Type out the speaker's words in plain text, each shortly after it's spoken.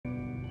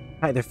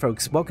Hi there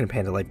folks, welcome to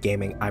Pandalife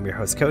Gaming. I'm your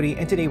host Cody,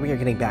 and today we are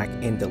getting back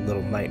into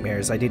Little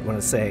Nightmares. I did want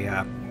to say,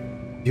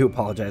 do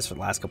apologize for the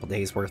last couple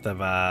days worth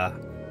of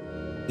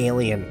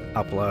Alien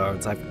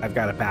uploads. I've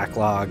got a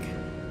backlog,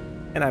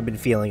 and I've been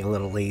feeling a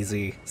little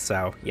lazy,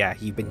 so yeah,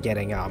 you've been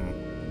getting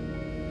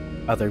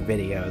other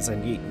videos,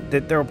 and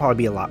there will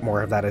probably be a lot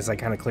more of that as I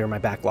kind of clear my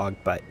backlog,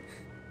 but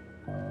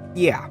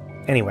yeah.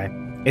 Anyway,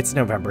 it's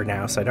November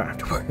now, so I don't have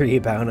to worry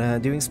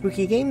about doing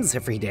spooky games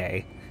every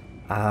day.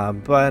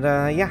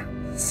 Yeah,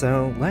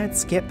 so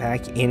let's get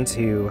back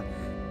into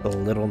the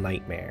Little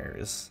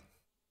Nightmares.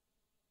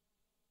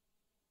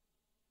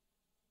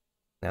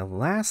 Now,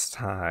 last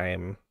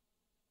time...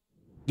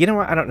 You know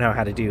what? I don't know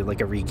how to do, like,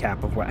 a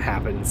recap of what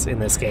happens in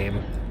this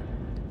game.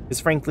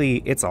 Because,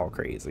 frankly, it's all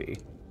crazy.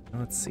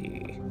 Let's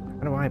see.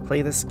 How do I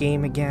play this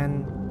game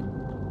again?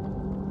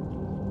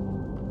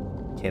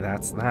 Okay,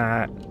 that's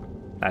that.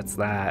 That's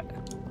that.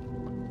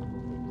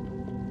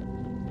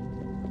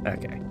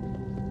 Okay.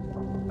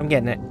 I'm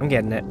getting it. I'm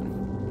getting it.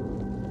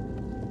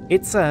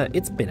 It's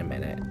been a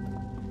minute.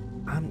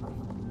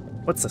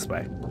 What's this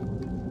way?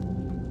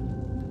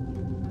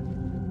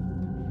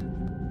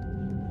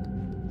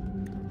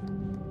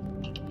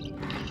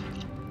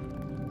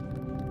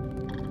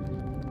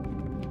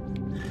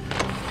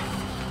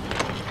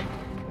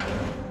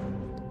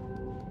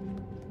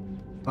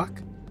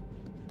 Fuck.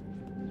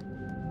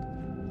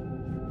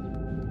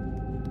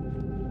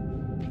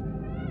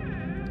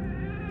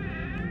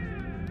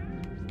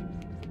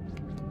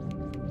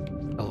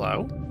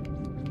 Hello?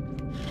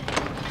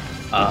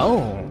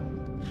 Oh.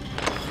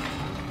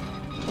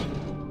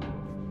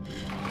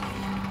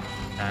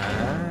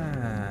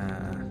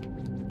 Ah.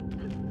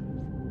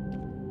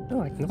 Oh,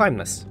 I can climb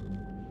this.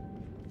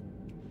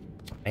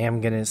 I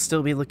am gonna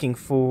still be looking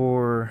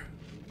for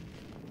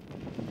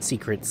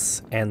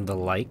secrets and the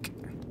like.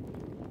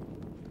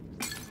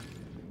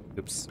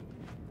 Oops.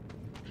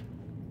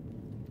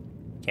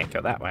 Can't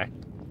go that way.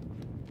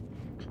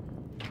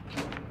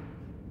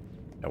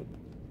 Nope.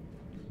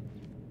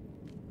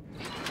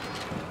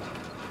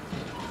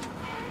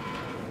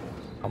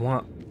 I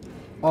want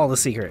all the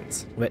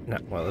secrets. Wait, no,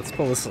 well, let's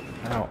pull this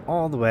out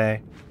all the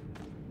way.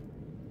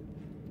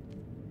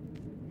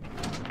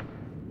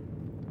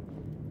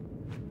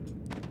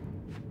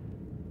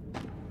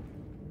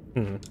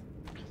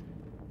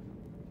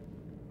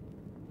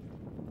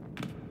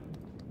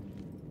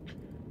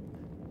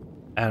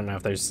 I don't know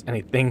if there's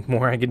anything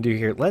more I can do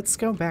here. Let's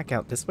go back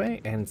out this way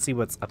and see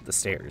what's up the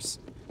stairs.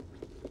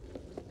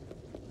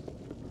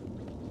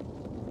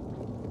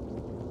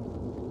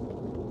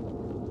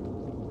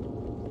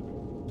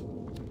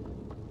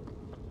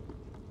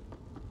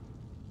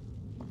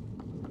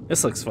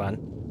 This looks fun.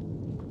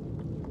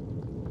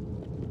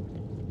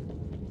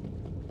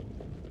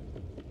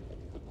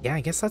 Yeah,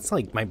 I guess that's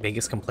like my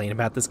biggest complaint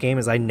about this game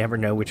is I never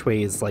know which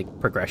way is like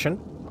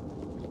progression.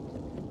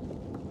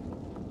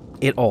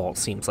 It all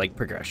seems like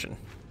progression.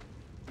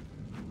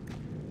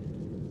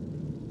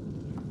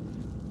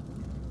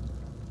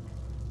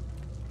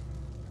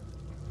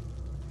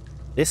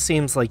 This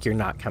seems like you're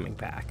not coming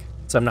back,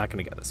 so I'm not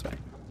going to go this way.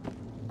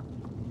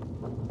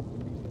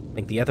 I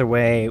think the other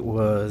way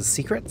was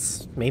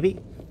secrets, maybe?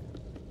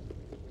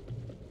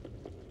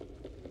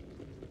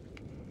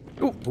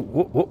 Ooh,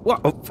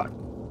 oh, fuck.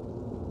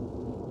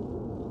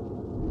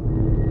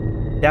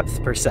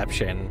 Depth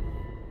perception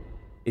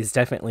is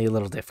definitely a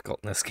little difficult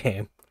in this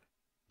game.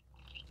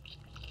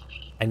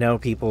 I know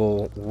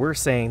people were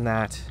saying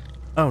that.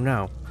 Oh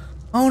no.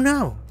 Oh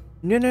no!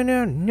 No, no,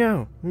 no,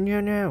 no, no,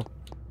 no.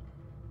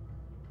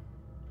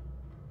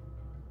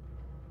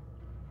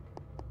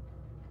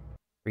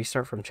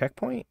 Restart from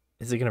checkpoint?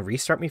 Is it gonna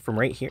restart me from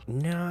right here?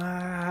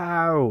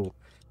 No!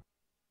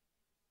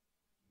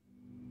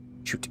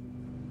 Shoot.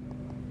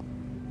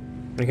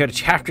 I'm gonna go to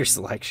chapter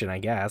selection, I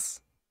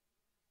guess.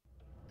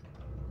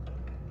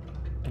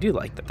 I do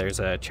like that there's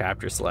a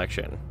chapter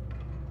selection.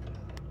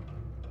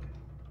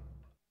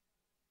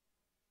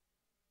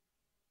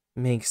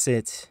 Makes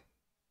it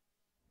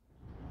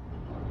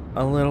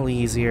a little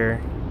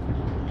easier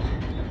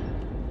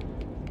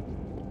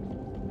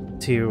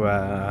to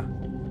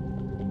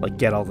like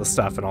get all the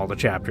stuff and all the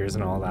chapters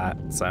and all that,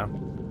 so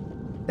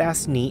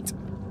that's neat.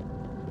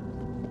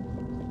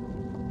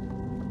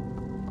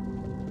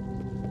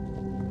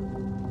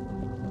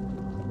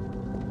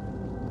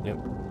 Yep.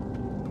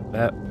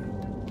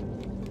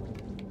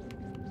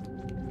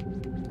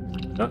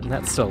 Oh, and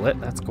that's still lit.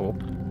 That's cool.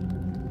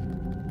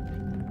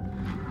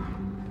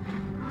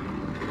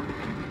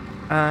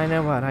 I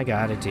know what I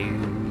gotta do.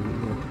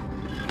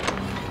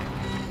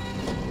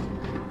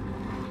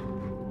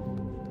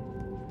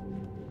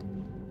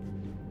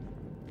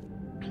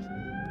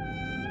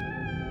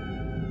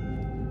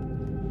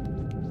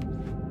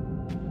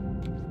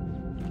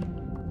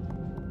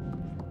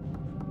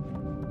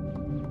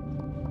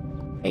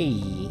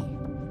 Hey.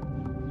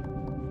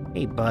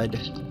 Hey, bud.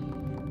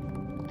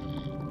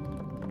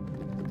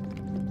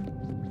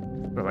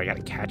 What, do I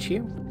gotta catch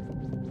you?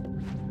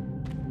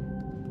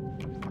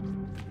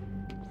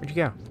 Where'd you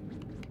go?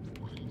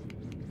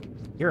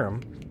 Hear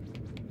him.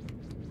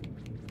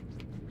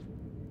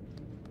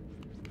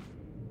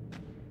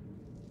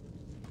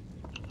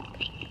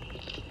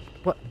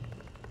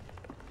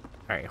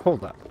 Alright,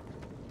 hold up.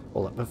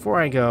 Hold up.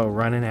 Before I go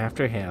running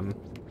after him,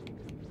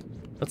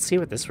 let's see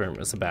what this room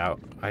is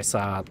about. I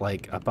saw,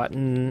 like, a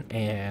button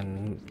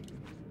and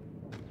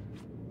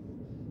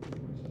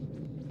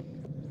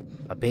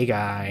a big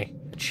eye,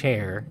 a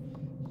chair.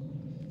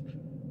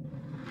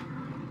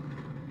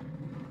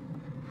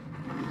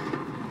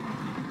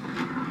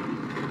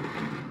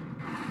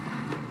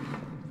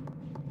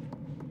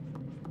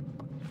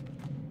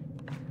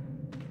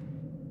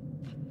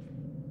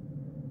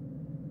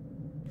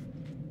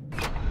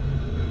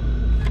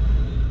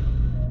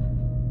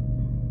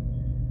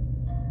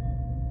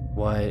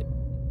 What?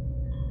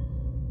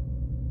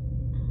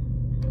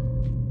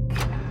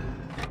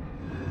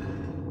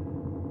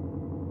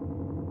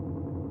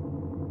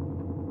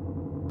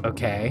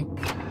 Okay.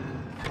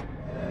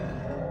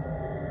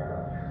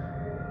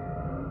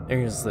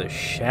 There's the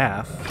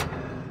chef.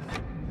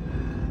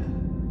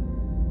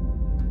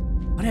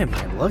 What am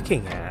I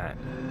looking at?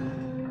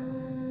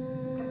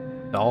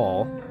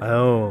 Doll.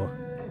 Oh.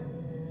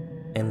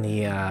 And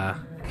the, I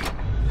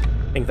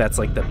think that's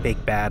like the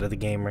big bad of the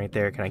game right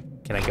there. Can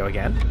I go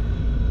again?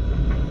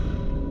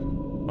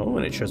 Oh,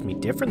 and it shows me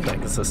different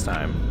things this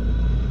time.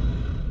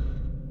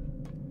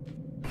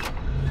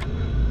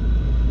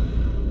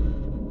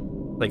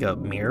 Like a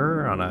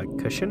mirror on a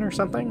cushion or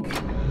something?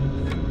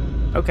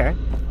 Okay.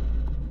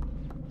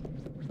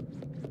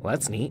 Well,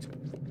 that's neat.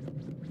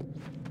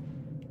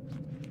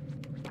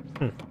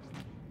 I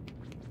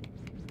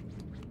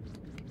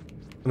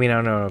mean, I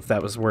don't know if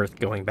that was worth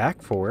going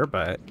back for,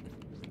 but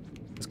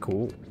it's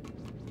cool.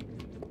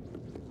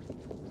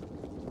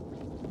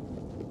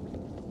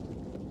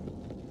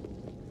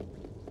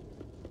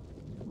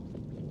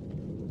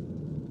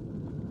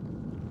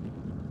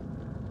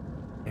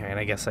 And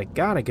I guess I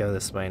gotta go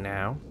this way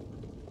now.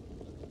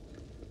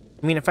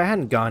 I mean, if I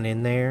hadn't gone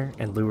in there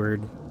and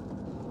lured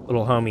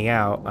little homie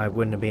out, I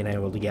wouldn't have been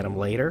able to get him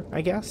later,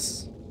 I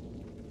guess.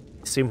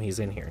 Assume he's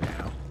in here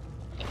now.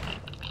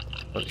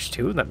 Well, there's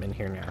two of them in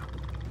here now.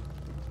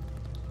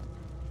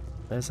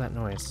 What is that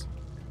noise?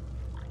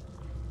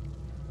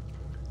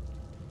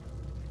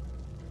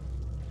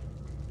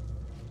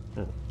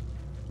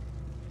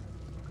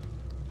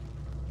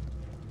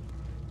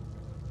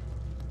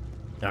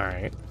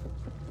 Alright.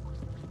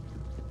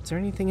 Is there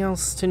anything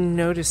else to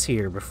notice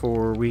here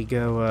before we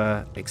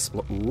go,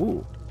 explore?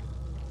 Ooh.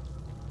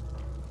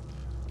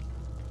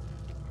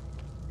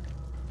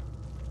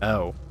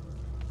 Oh.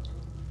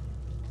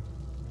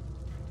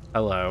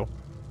 Hello.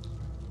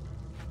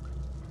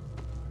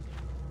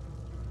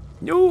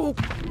 No!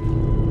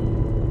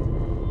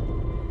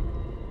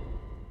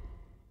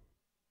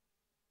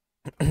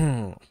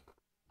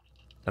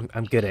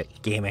 I'm good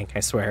at gaming,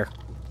 I swear.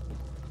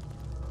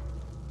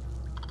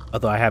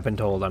 Although I have been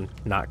told I'm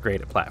not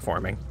great at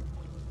platforming.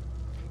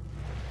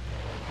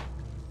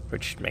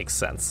 Which makes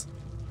sense.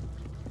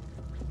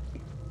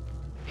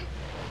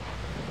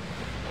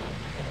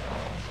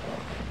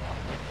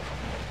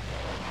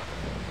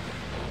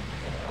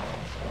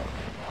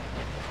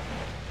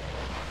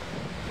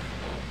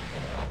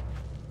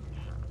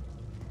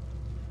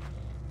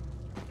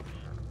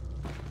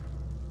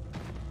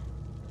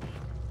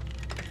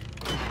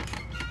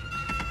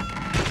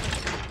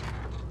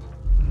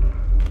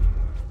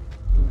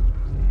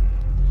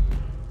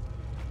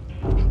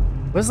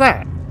 What's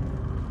that?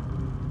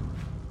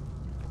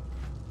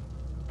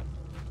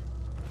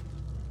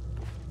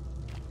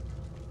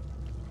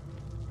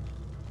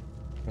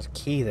 There's a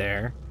key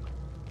there.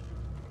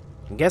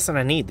 I'm guessing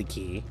I need the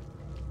key.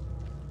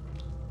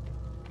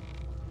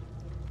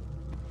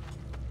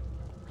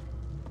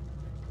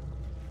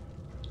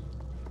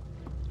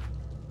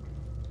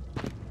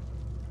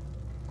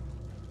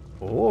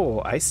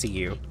 Oh, I see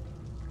you.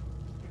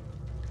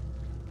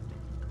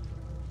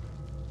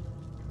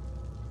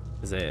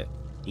 Is it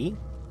E?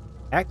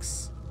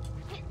 X?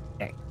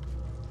 A.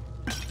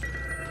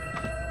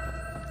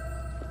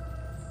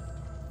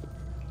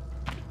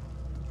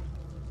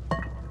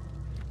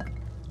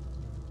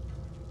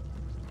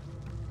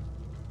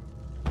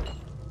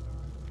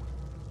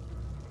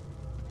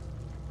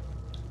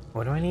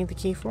 What do I need the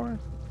key for?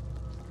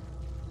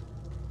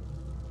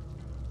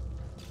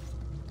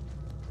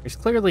 There's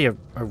clearly a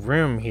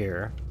room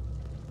here.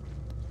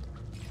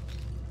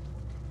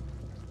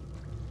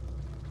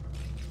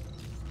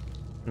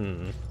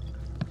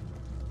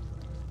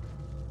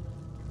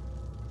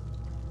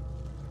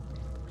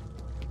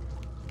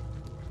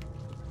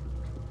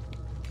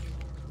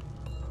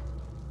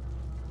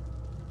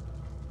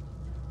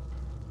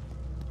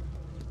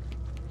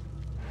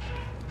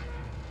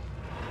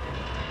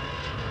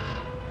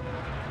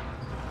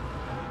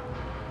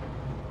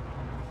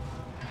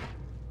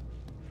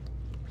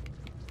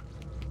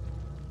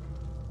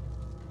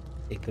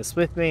 Take this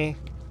with me.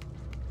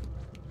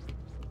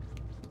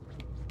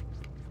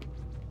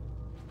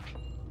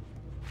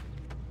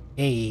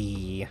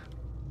 Hey.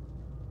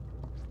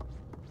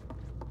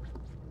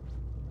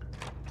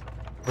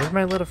 Where'd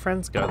my little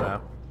friends go,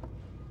 though?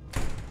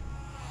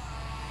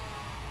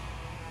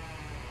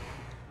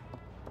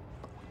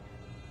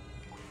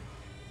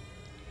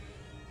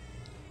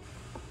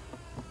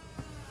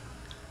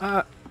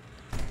 Okay,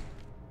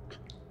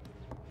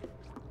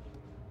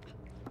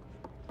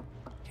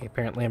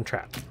 apparently I'm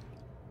trapped.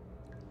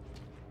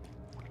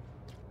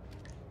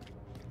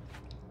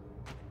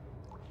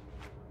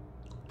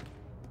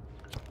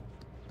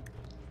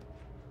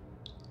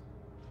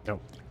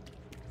 Nope.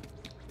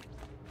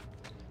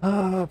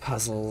 Oh,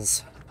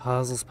 puzzles.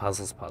 Puzzles,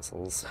 puzzles,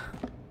 puzzles.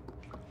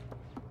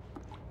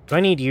 Do I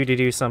need you to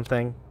do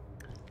something?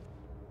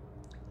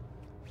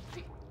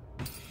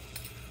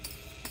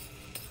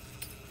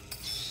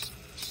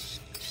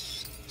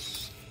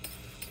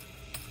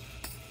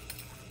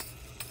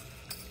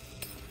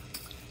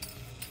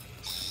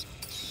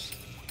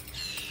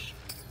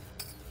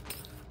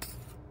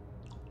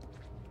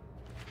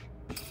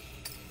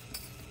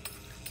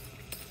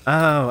 Oh,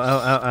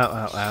 oh, oh,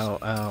 oh, oh, oh,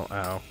 oh,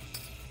 oh.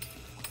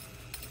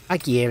 I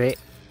get it.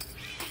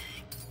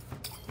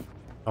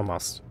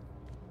 Almost.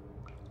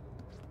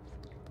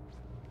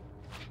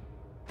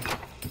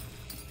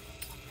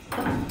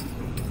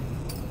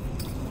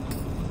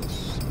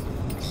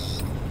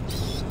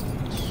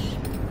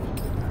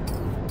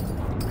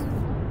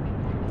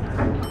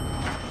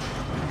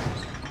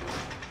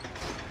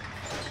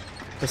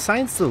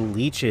 Besides the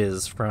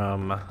leeches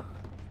from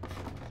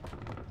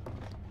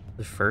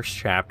the first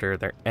chapter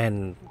there,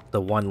 and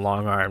the one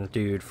long-armed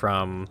dude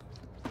from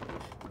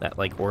that,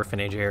 like,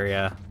 orphanage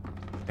area,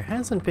 there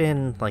hasn't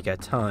been, like, a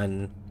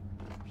ton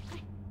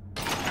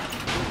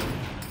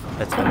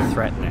that's been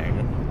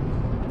threatening.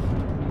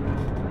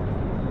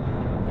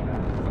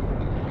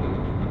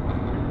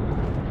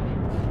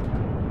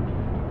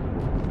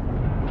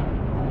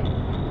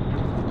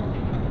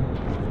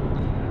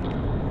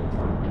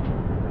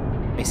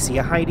 I see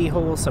a hidey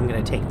hole, so I'm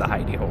gonna take the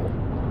hidey hole.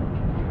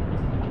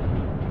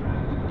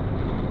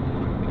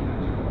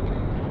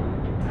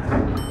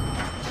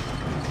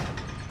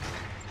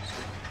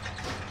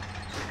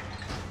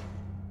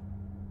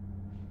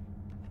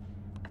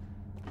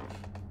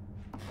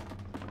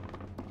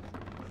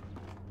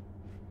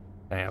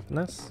 Can I open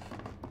this?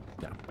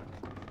 No.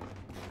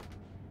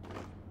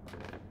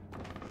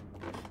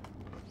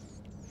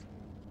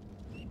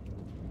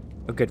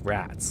 Oh, good,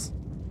 rats.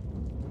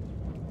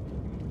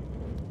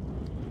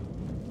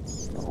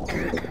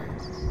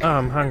 Oh,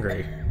 I'm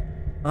hungry.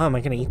 Oh, am I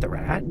gonna eat the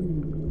rat?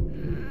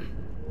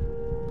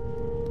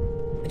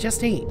 I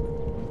just ate.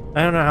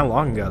 I don't know how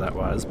long ago that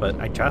was, but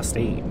I just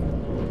ate.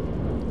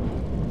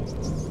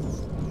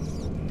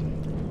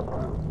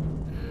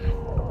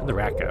 Where'd the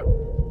rat go?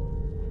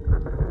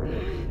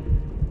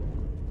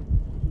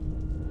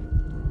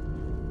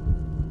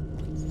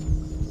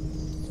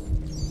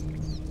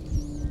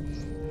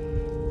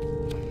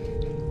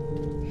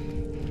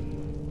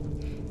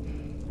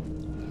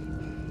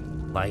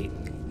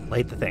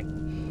 Light the thing.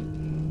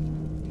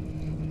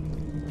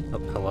 Oh,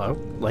 hello?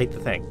 Light the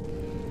thing.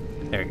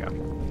 There you go.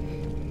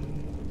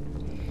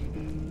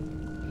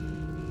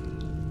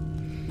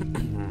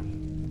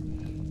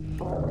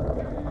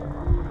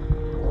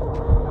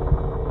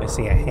 I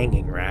see a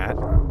hanging rat.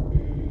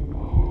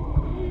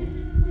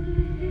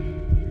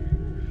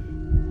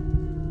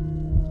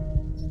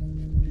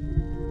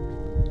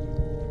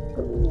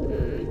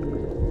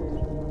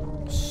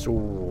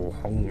 So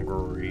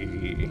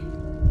hungry.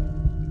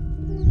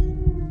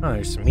 Oh,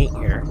 there's some meat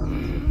here.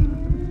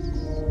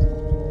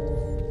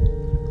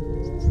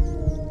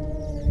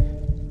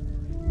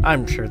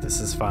 I'm sure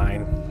this is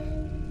fine.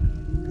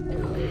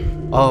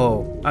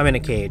 Oh, I'm in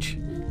a cage.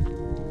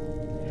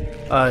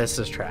 Oh, this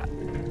is a trap.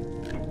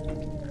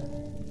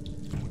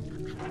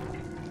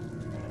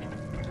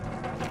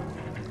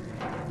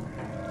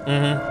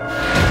 Mm-hmm.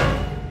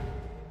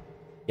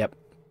 Yep.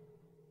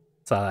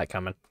 Saw that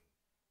coming.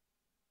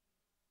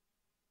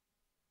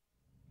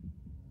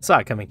 Saw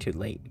it coming too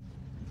late.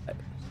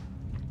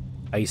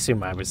 I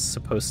assume I was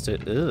supposed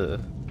to...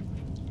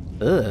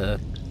 Ugh.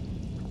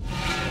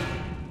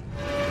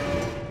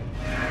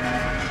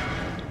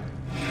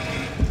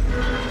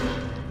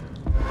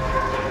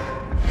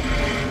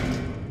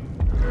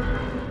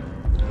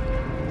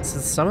 So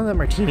some of them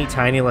are teeny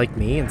tiny like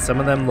me, and some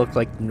of them look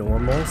like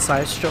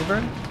normal-sized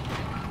children.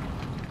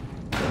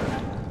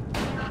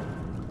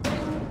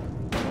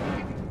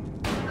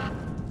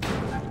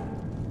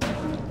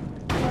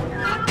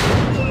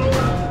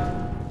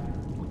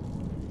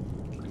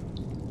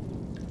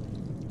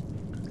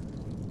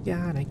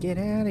 Gotta get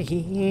out of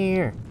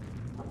here.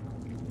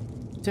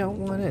 Don't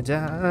wanna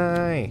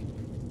die.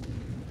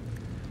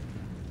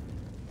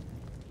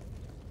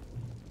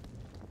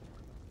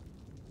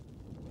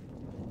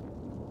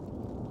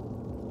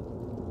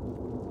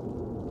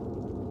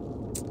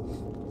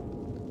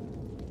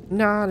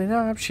 Not an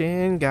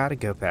option, gotta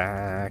go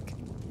back.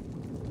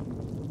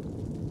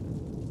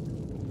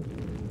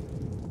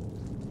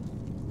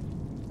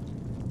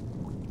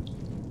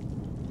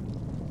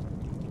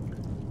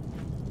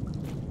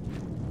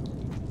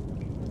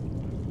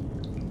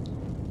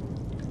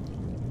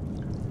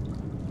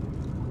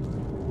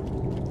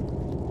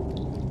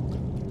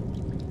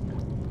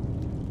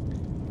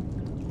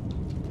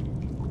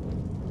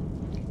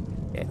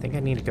 I think I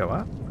need to go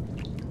up.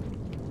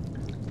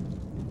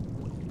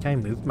 Can I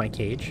move my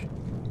cage?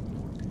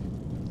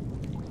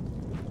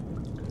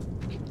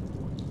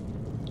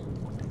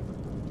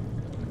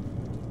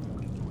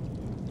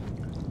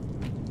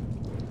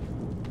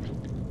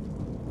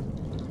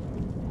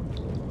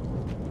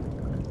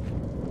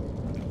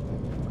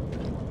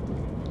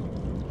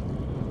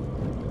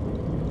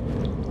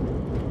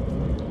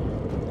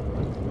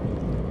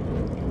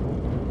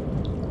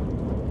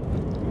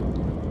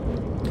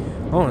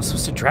 Oh, I'm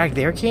supposed to drag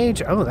their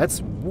cage? Oh,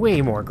 that's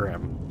way more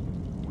grim.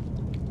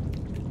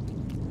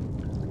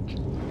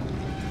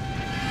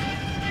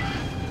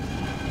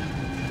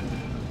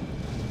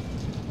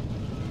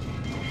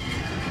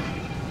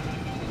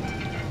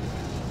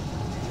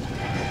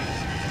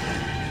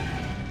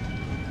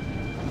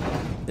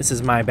 This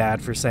is my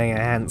bad for saying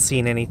I hadn't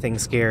seen anything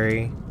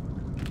scary.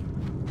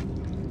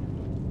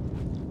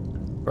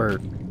 Or,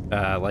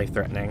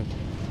 life-threatening.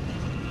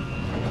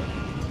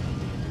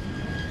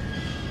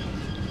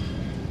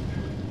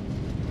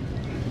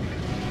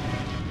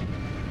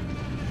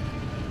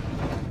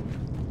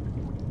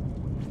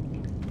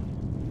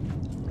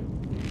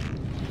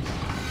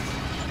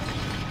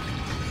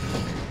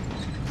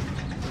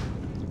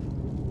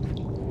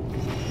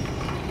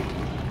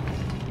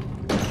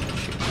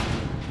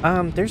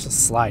 There's a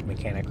slide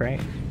mechanic, right?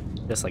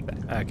 Just like that.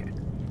 Okay.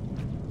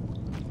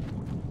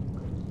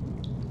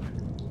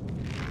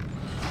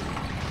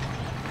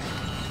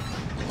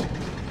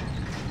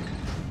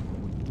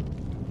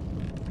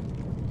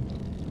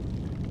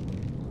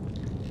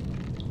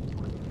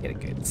 Get a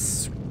good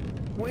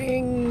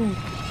swing.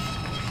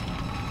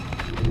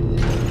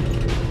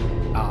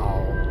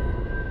 Oh.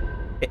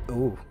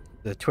 Ooh,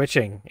 the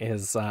twitching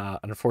is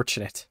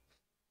unfortunate.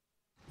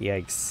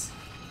 Yikes.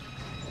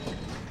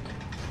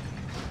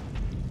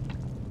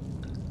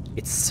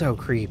 It's so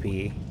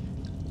creepy.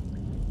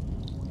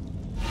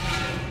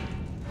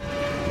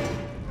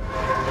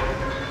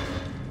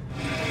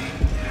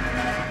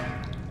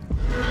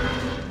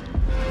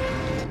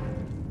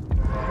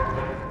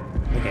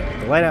 Okay,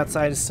 the light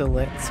outside is still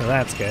lit, so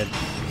that's good.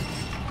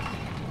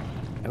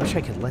 I wish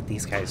I could let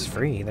these guys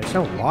free. There's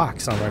no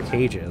locks on their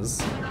cages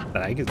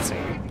that I could see.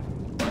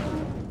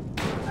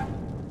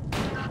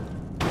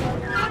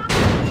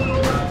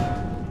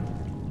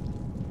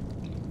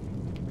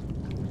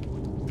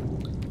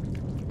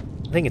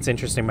 I think it's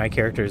interesting my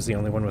character is the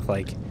only one with,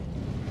 like,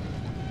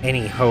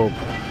 any hope,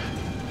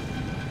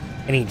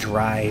 any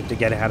drive to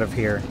get out of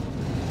here.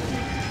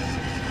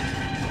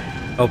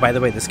 Oh, by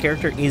the way, this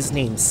character is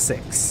named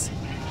 6.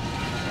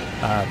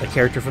 The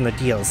character from the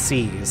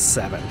DLC is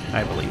 7,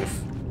 I believe.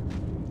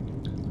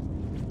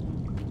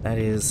 That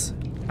is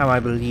how I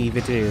believe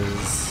it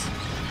is.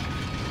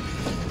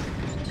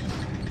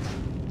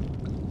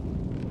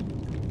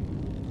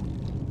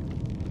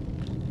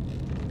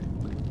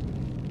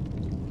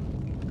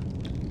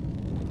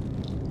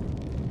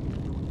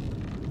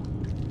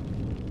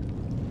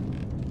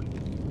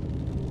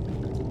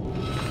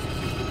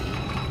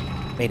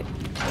 Made it.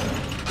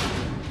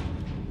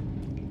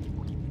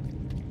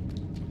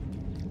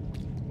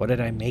 What did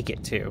I make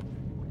it to?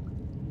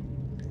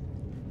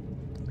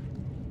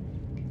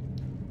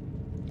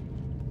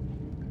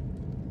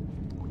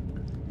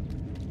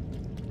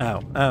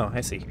 Oh,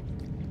 I see.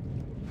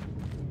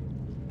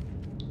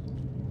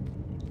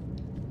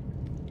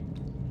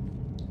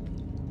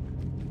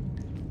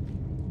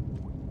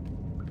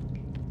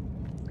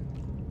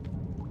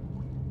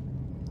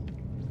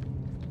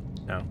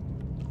 No.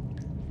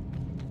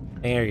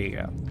 There you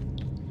go.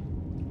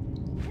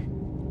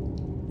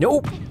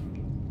 Nope!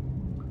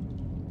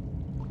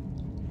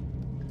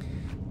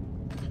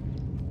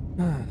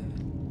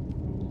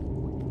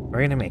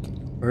 We're gonna make it.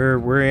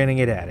 We're gonna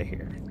get out of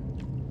here.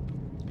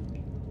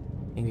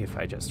 Maybe if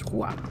I just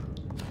whop.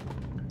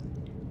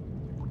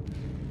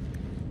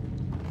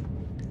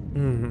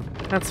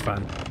 That's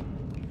fun.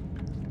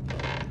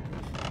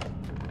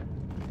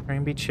 Try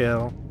and be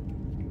chill.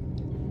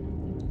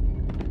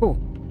 Cool.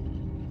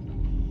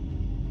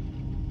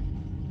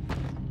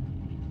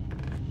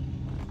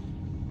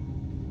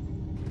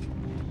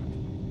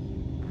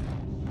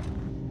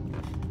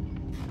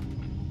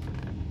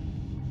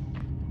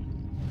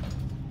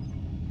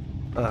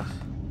 Ugh.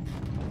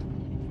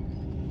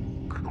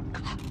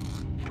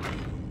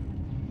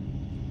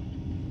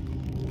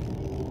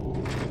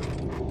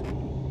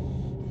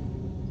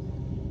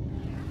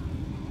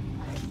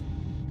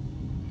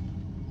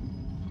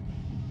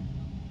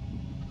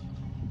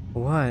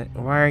 What?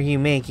 Why are you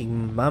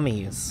making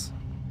mummies?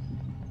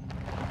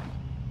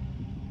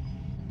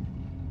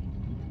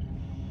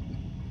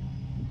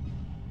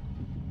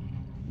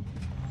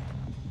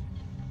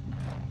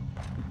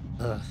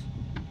 Ugh.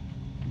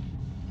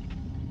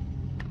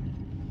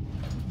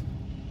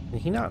 Can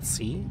he not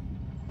see?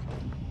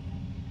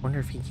 Wonder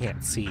if he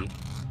can't see.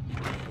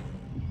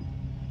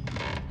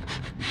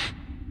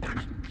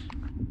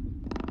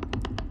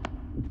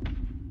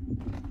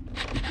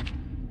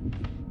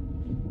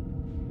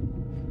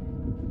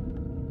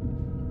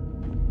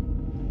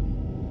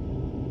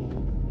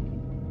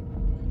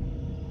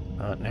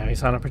 Oh, now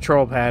he's on a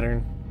patrol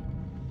pattern.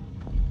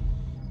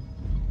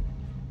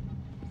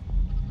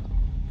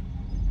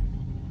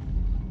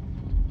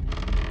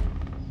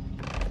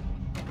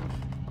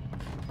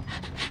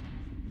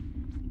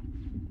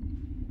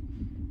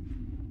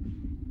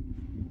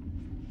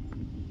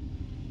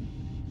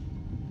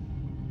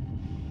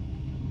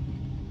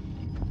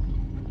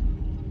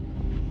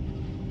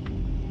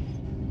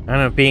 I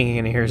don't know if being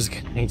in here is a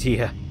good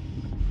idea.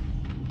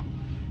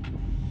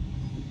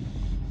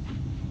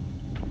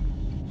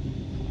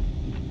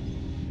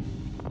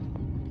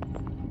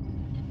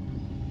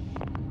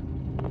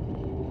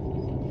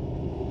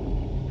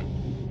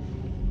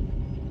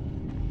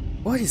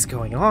 What is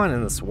going on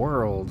in this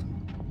world?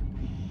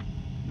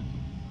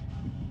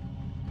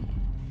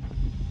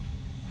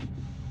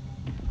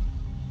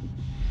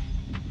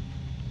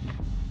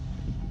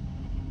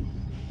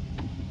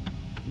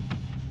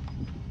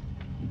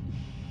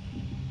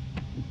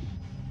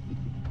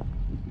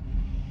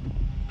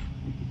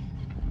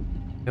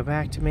 Go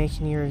back to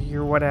making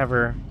your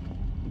whatever.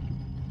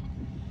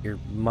 Your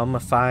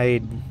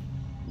mummified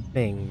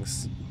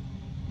things.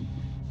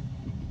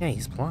 Yeah,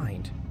 he's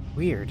blind.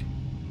 Weird.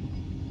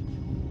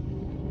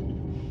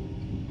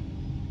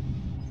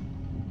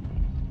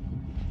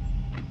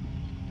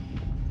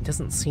 He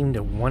doesn't seem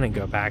to want to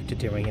go back to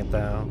doing it,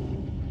 though.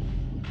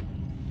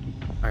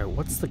 Alright,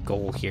 what's the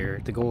goal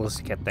here? The goal is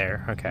to get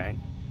there. Okay.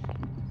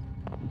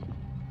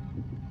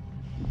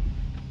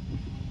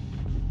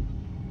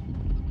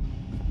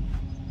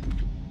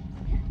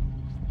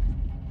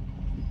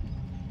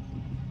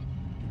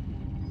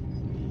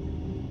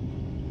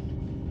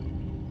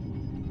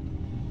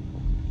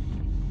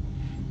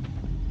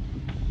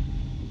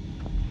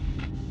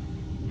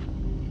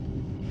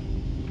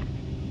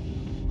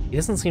 He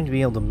doesn't seem to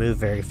be able to move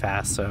very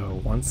fast,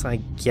 so once I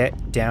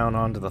get down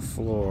onto the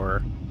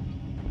floor,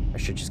 I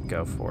should just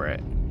go for it.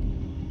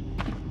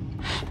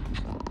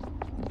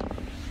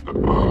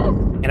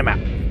 And I'm out.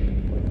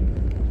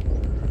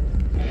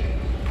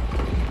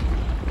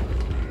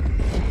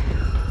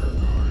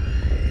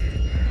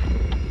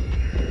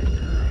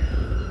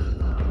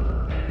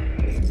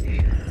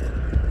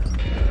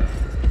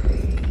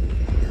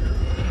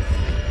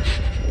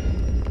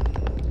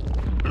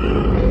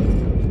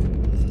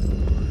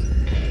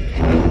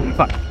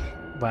 Fuck.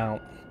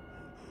 Well,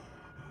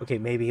 okay,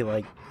 maybe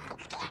like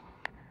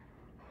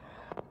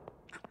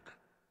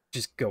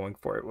just going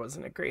for it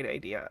wasn't a great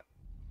idea.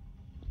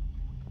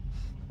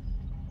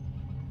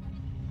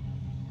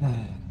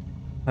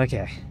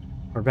 Okay,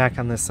 we're back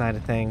on this side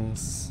of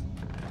things.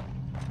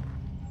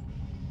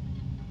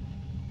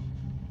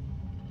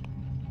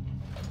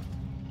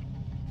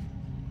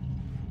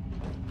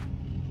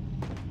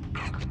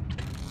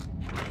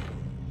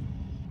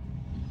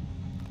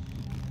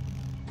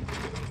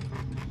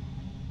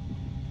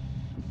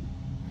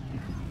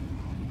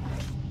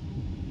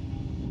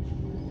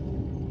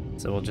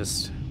 So we'll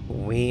just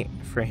wait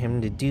for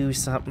him to do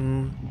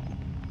something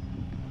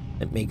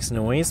that makes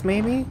noise,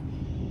 maybe?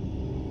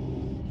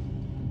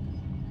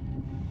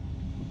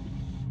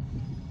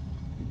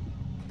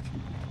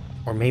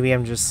 Or maybe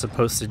I'm just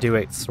supposed to do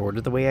it sort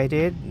of the way I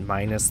did,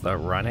 minus the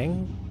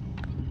running?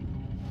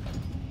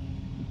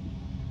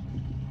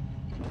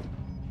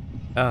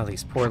 Oh,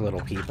 these poor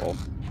little people.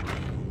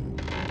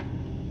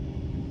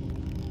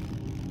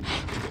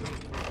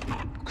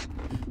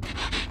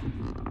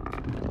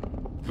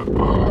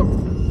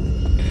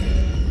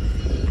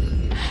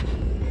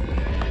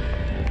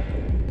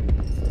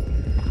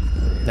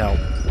 No.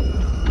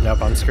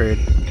 Nope, I'm screwed.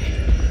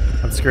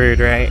 I'm screwed,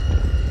 right?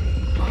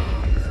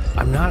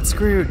 I'm not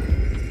screwed.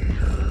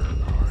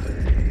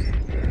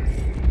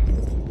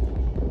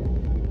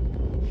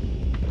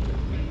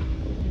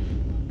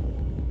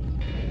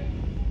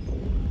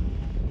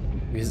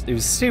 It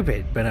was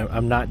stupid, but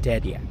I'm not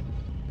dead yet.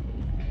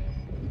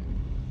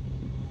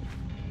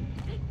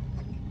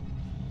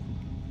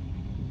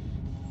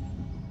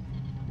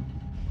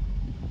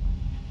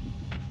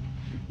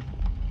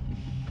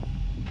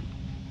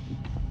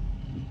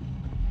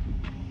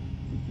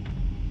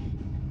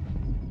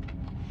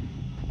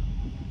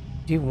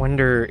 I do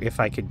wonder if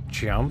I could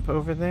jump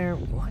over there.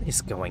 What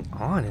is going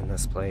on in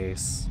this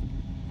place?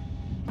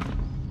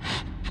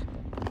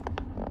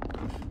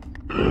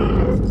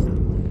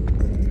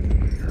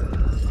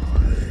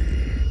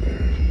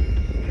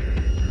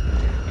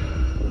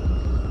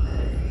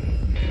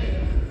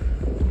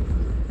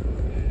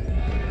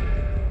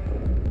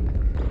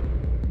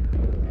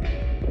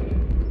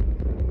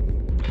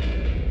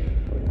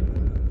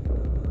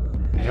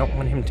 I don't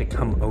want him to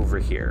come over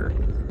here.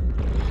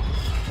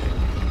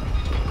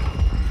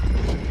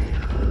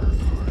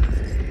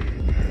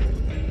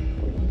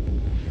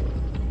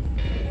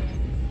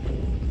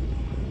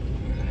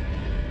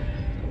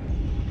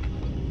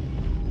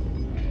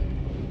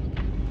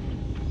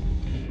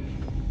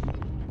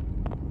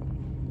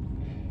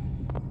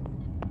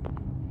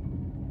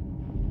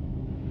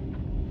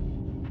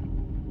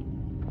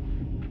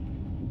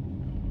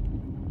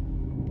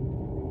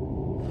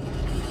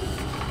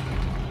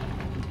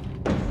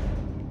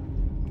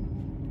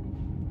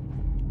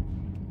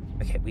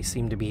 Okay, we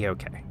seem to be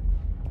okay.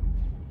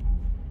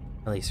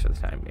 At least for the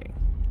time being.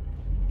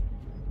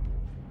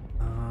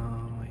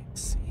 Oh, I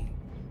see.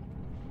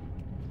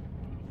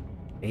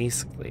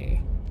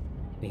 Basically,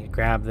 I need to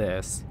grab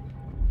this,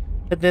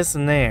 put this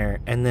in there,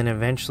 and then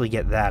eventually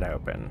get that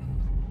open.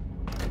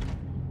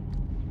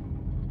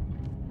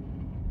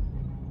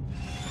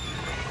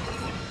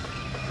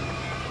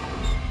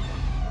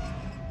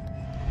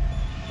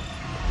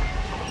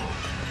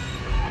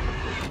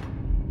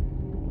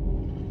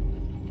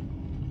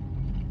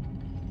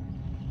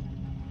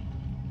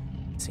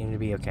 seem to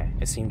be okay.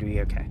 I seem to be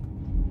okay.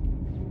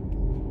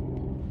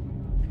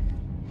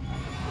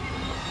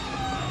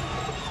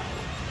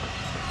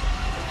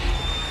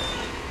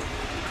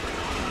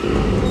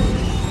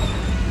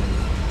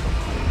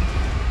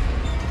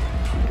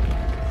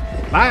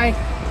 Bye!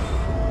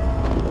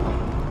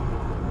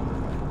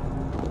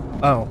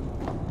 Oh.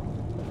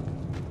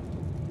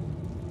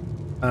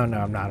 Oh no,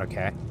 I'm not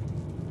okay.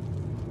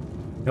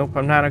 Nope,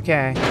 I'm not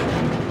okay.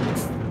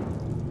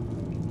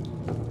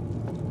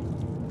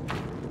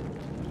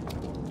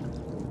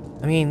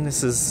 I mean,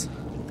 this is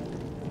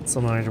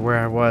similar to where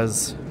I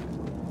was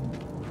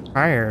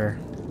prior,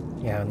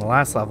 yeah, in the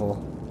last level,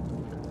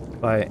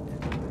 but I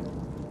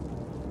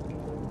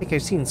think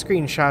I've seen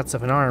screenshots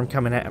of an arm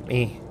coming at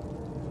me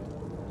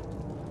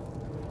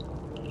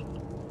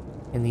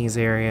in these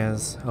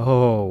areas.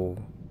 Oh.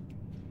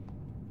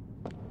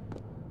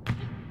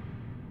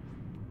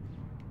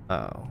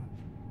 Oh.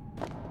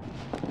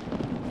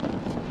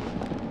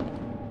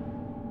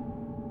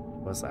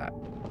 What was that?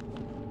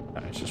 Oh,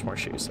 it's just more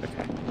shoes.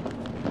 Okay.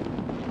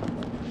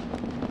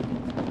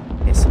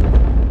 Yes.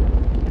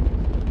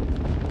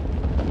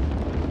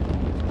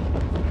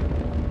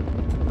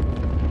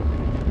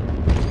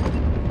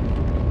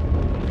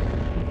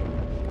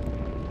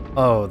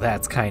 Oh,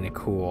 that's kind of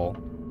cool.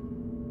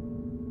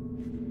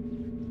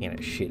 In a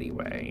shitty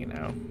way, you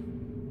know.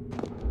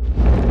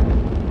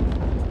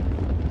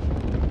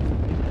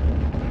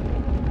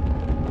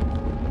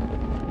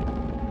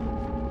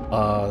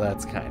 Oh,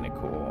 that's kind of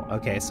cool.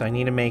 Okay, so I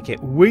need to make it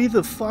way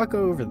the fuck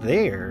over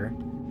there.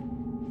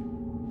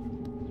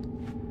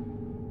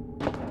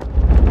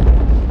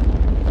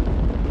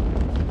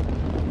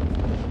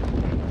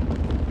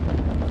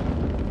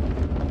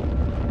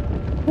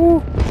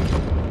 Woo.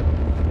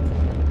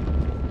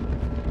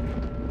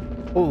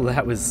 Oh,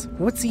 that was...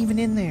 What's even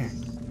in there?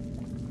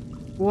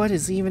 What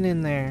is even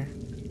in there?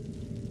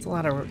 It's a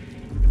lot of...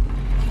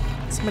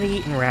 Somebody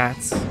eating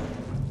rats.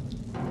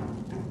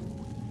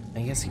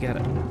 I guess you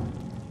gotta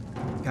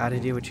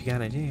do what you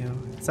gotta do.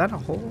 Is that a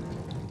hole?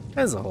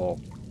 That is a hole.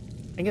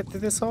 Can I get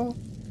through this hole?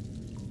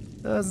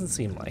 Doesn't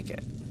seem like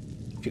it.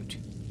 Shoot.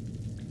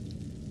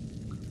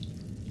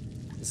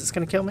 Is this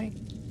gonna kill me?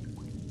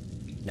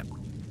 No.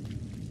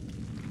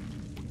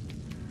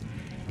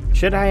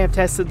 Should I have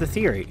tested the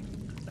theory?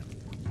 No.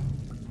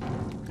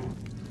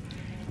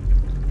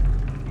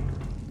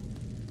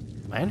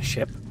 Am I on a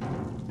ship?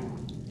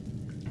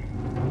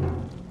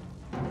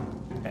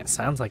 It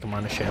sounds like I'm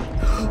on a ship.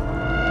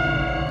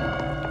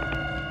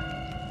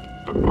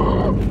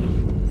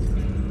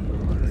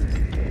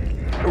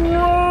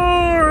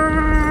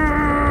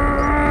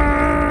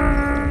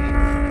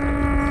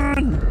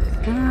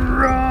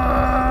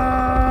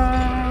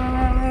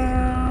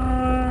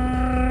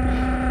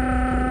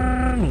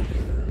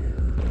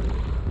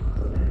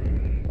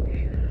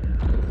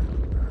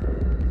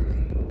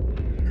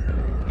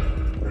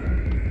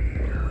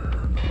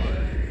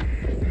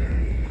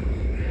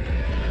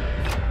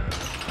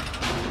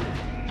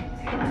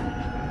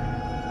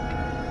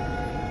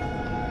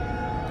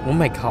 Oh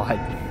my god.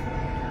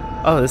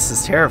 Oh, this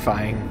is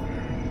terrifying.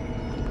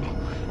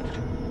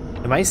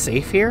 Am I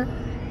safe here?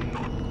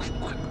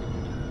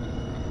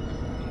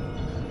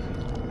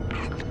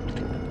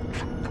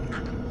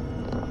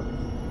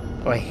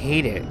 Oh, I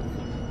hate it.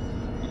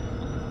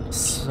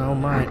 So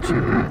much.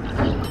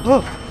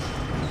 Oh!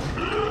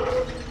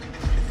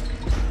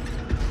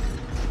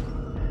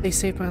 They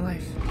saved my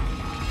life.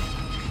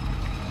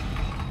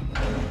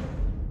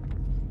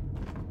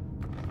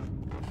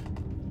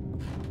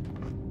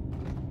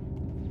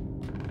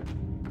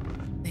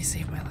 They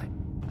saved my life.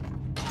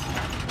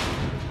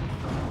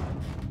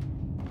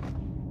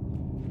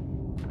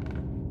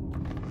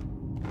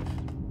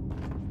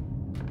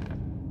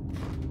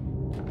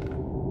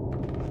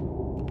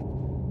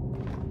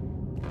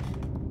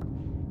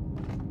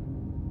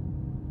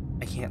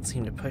 I can't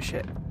seem to push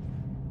it.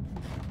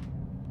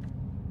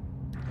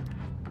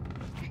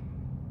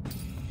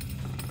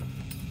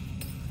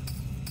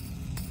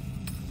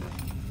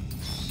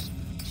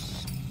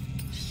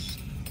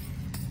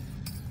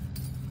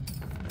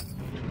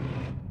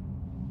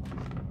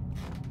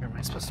 Where am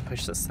I supposed to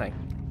push this thing?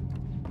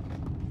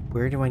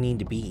 Where do I need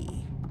to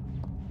be?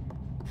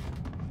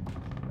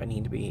 I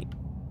need to be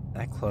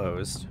that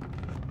closed.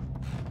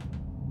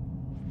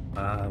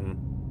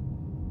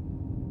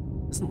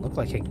 Doesn't look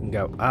like it can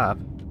go up.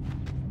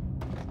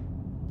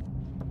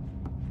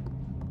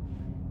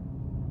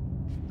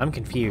 I'm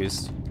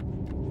confused.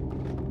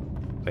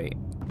 Wait.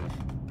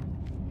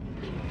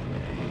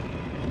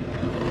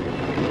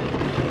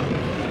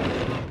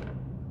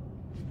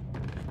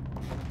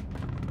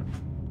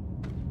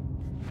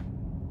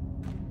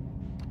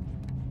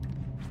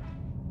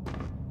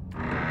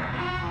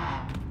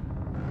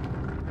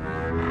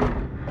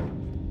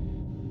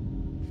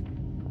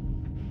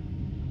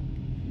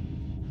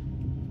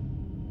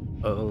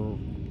 Oh.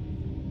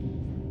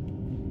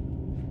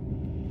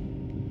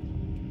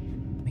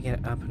 Let me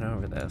get up and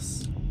over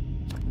this.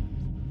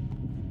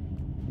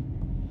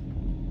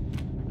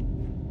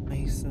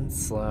 Nice and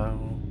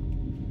slow.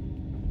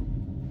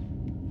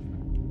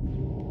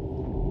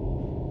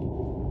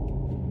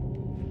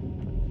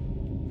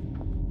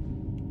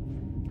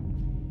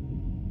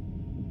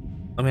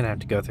 I'm gonna have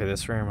to go through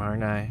this room,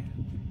 aren't I?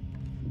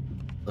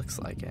 Looks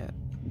like it.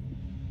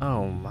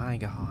 Oh my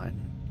god.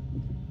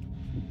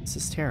 This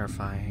is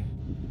terrifying.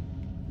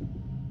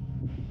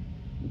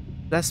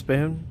 That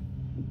spoon?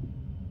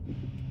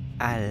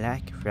 I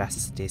like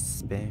rusty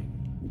spoon.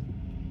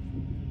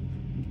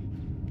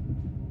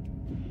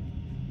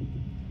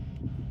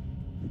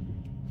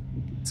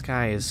 This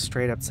guy is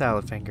straight up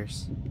salad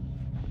fingers.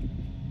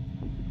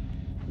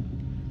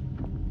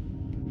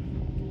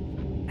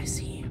 I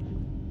see you.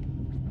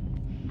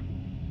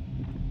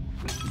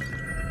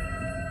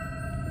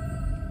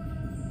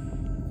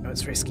 No,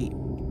 it's risky,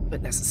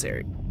 but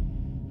necessary.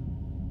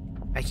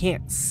 I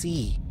can't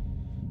see.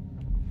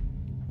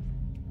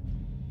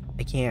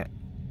 I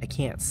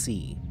can't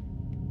see.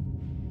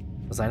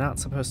 Was I not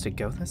supposed to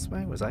go this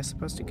way? Was I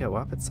supposed to go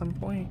up at some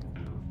point?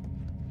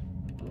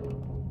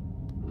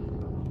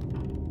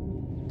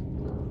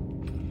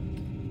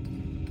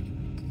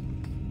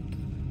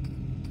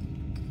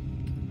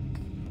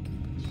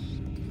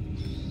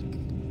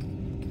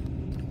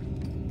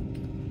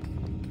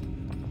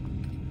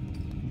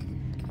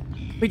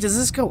 Wait, does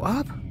this go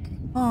up?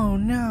 Oh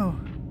no.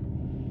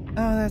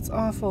 Oh, that's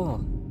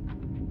awful.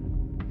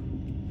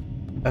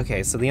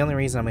 Okay, so the only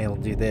reason I'm able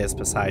to do this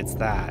besides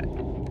that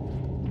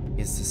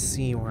is to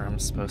see where I'm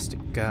supposed to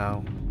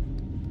go.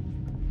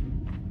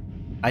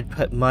 I'd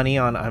put money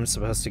on I'm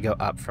supposed to go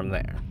up from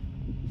there.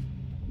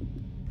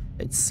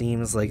 It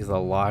seems like the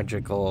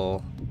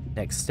logical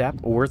next step,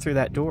 or through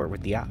that door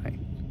with the eye.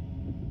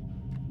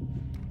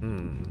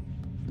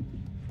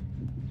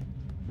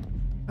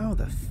 Oh,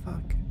 the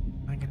fuck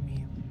am I gonna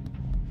be?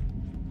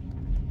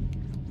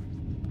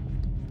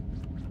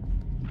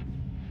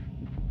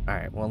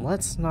 Alright, well,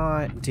 let's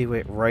not do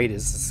it right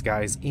as this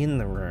guy's in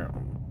the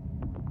room.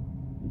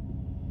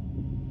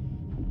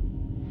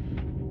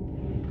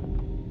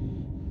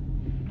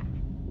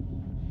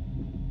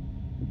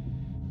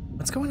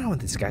 What's going on with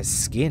this guy's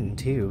skin,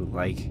 too?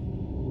 Like,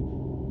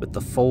 with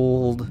the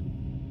fold.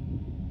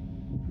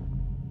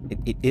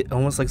 It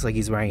almost looks like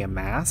he's wearing a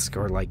mask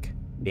or, like,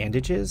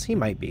 bandages. He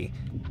might be.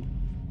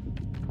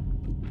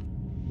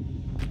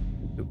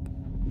 Oop.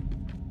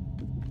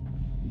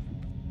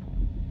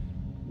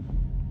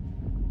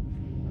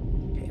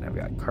 Okay, and I've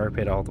got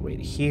carpet all the way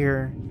to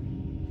here.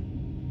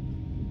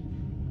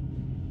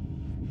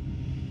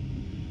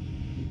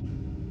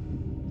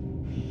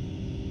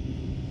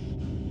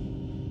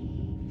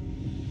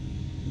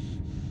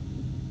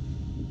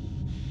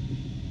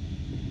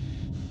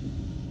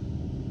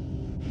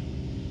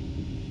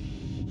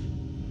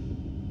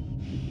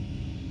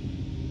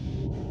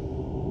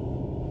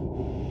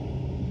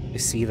 You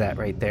see that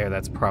right there?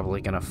 That's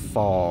probably gonna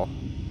fall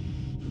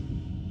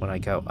when I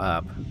go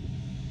up.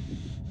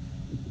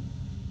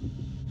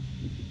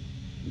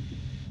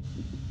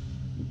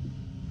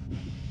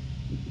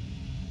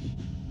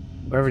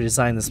 Whoever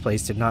designed this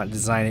place did not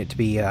design it to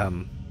be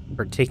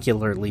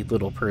particularly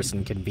little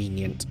person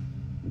convenient,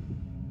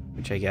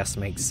 which I guess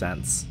makes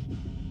sense.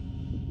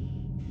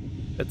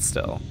 But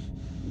still,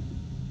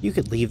 you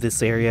could leave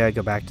this area,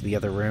 go back to the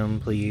other room,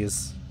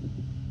 please.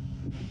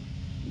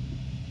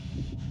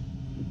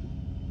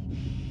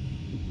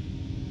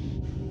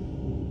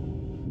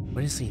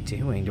 What is he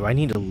doing? Do I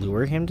need to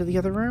lure him to the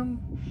other room?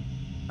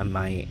 I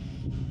might.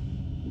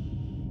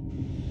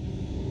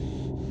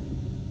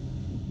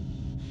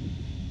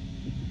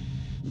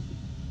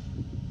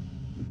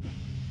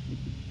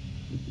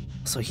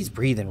 So he's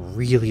breathing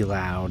really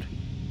loud.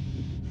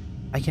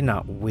 I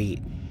cannot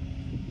wait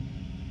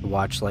to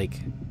watch,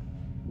 like,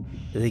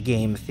 the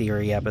game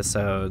theory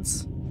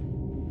episodes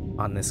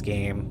on this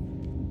game.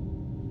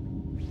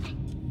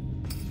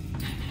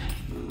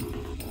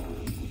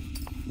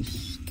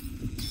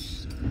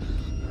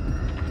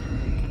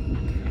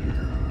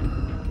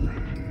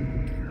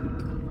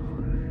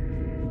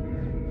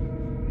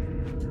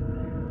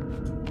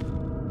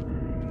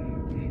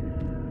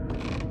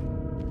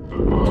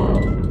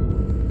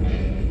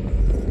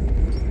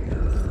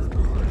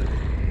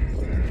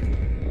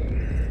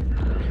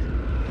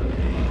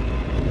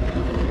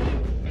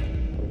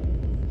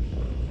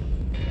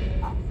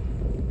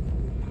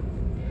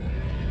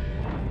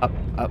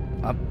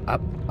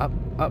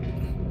 Up.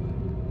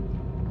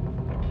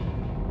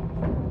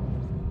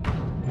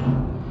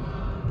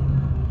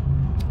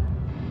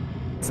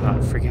 Let's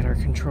not forget our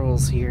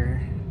controls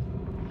here.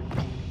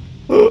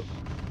 Now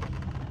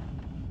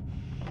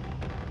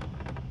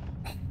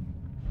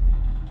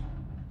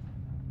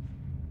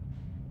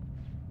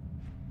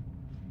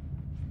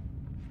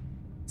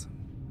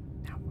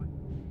what?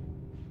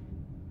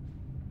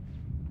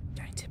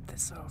 Can I tip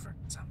this over or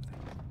something?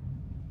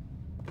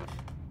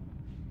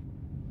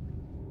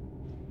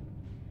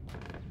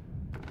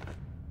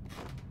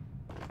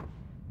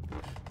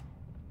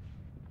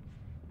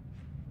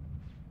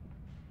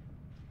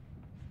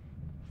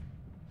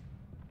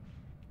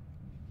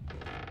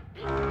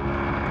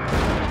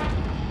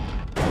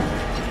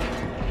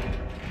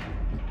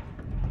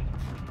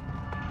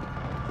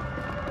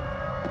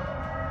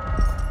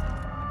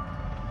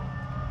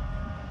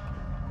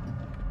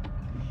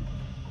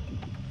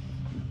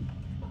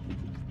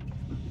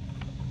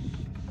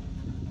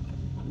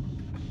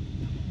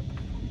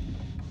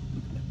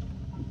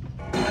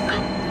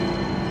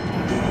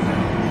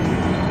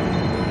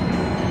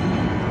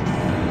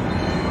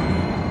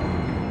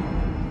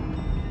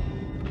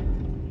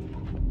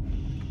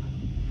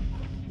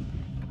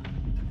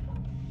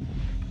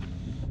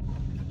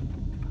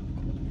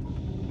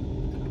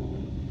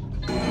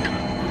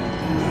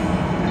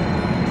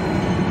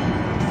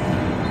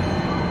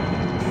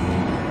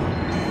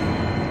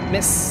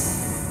 Missed.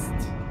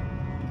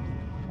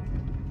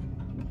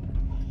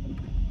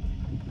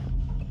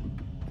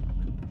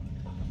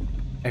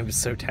 I'm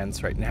so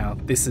tense right now.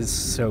 This is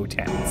so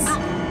tense.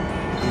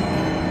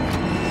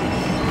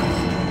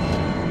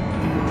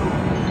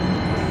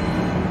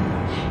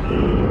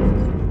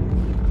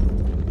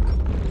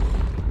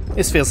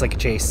 This feels like a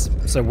chase,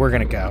 so we're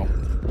gonna go.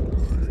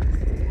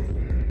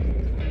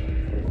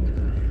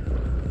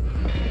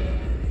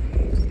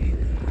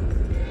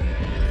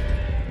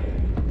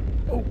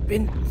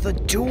 Open the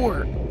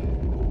door!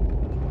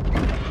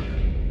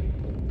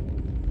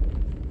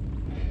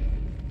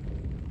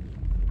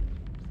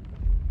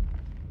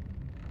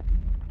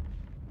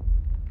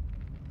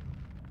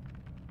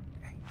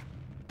 Okay.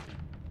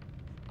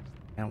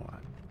 Now what?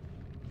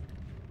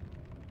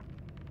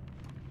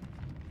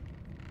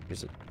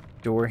 There's a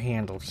door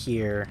handle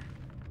here.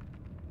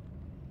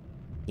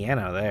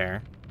 Piano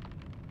there.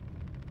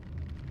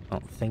 I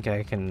don't think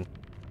I can...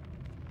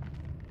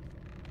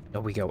 Oh,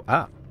 we go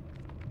up.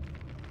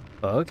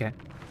 Oh, okay.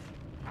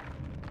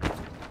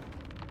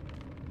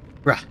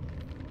 Bruh.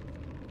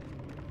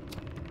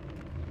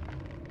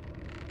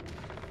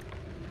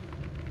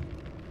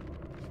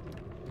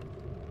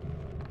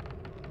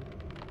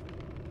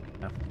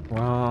 No.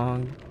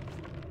 Wrong.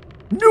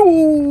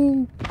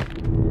 No!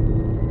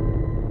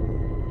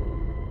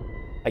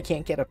 I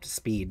can't get up to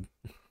speed.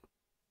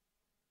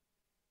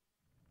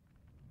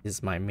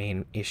 Is my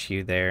main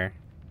issue there.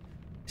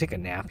 Take a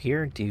nap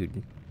here?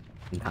 Dude.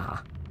 Nah.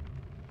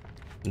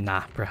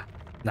 Nah, bruh.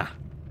 Nah.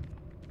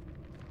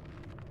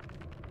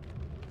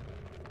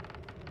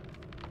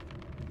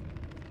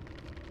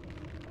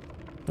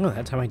 Oh,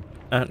 that time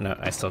I... no,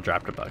 I still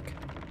dropped a bug.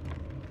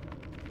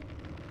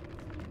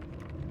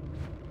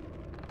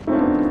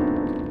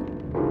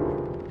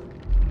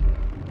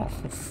 Oh,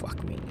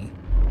 fuck me.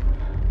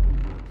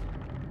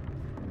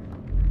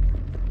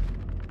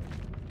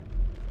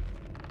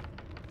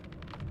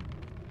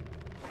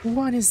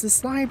 What is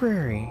this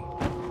library?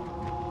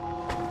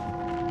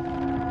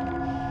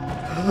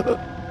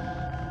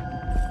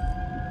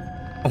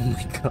 Oh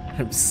my god,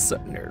 I'm so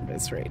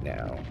nervous right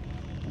now.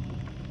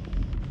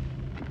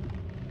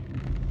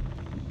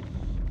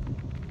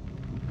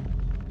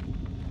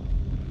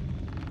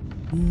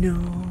 No.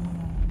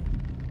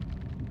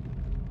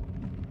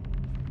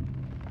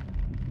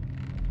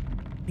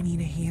 I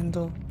need a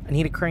handle. I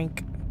need a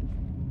crank.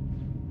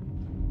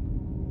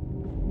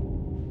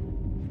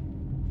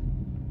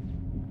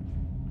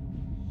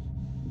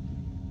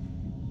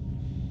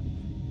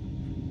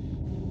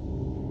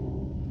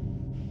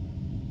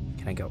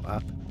 Can I go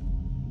up?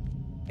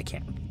 I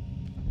can.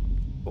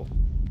 Cool.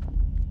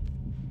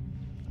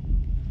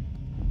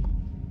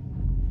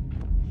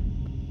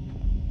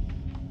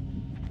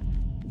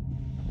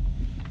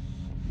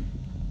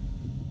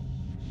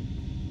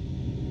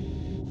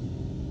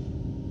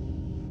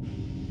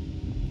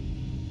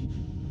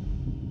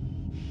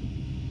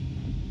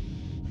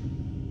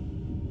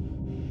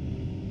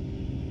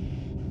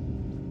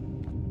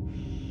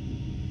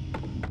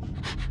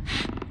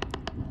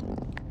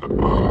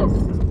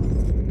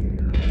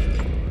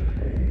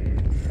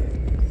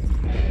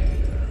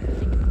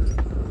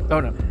 Oh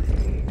no.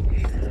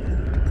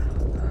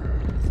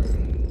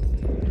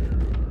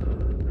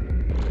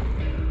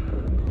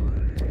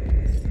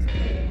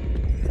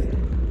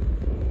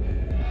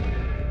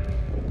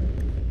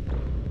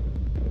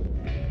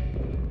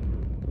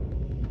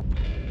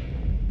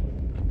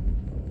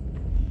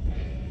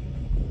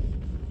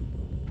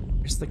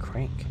 Where's the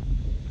crank?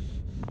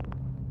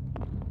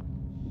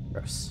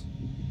 Gross.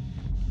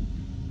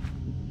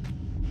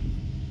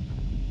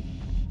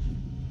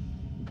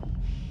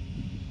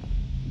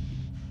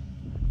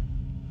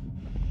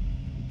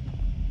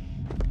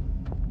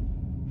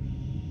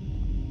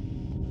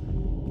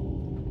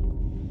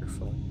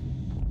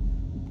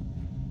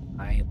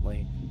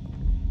 Quietly.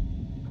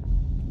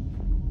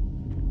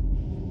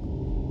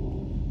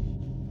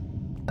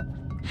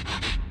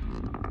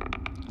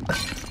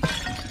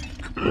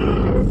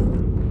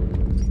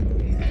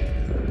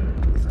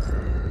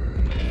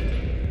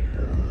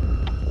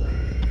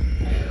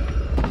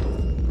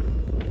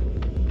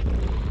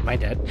 Am I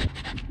dead?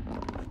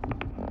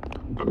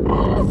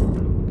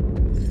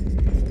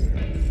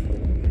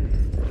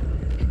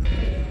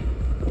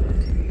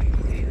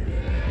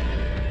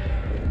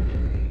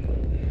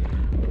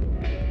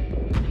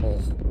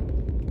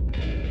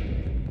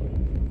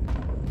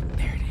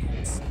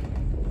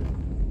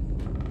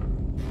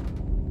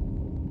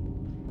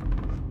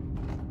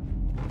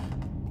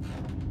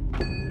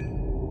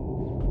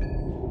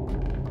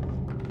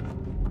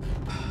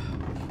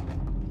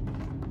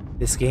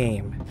 This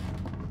game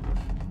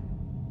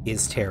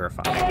is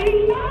terrifying.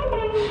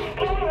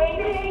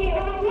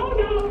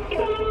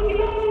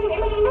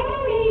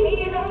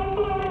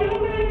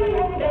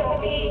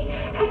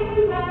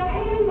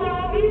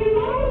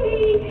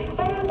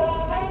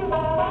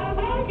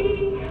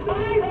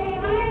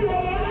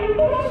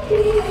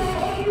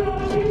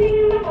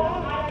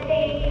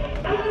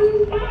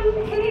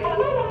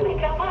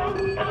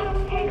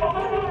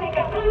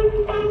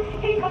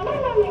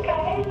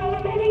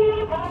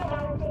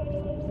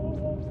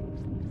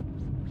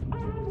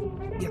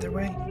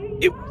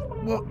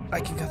 Whoa, I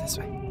can go this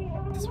way.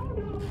 This way.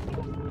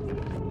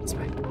 This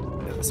way.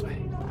 Go this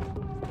way.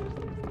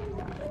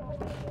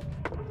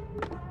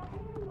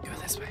 Go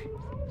this way.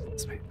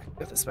 This way.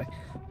 Go this way.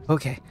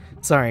 Okay.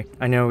 Sorry.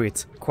 I know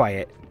it's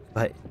quiet,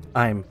 but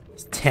I'm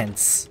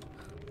tense.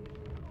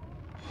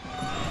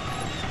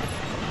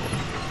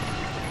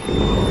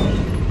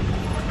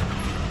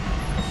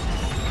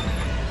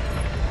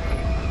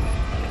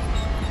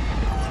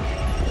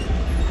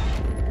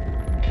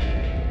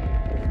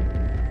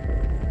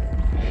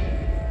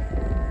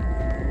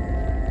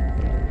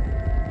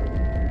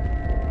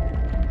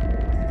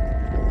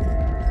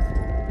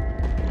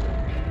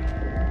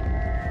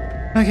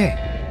 Okay,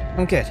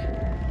 I'm good.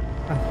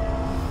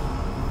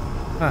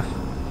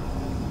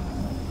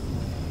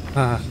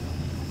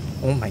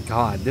 Oh my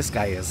god, this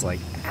guy is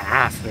like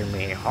after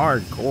me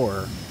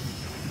hardcore.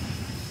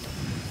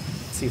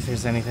 Let's see if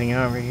there's anything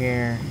over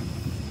here.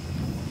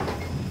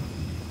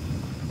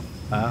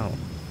 Oh.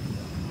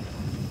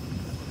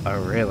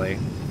 Oh, really?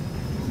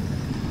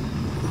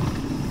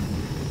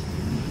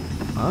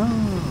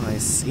 Oh, I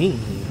see.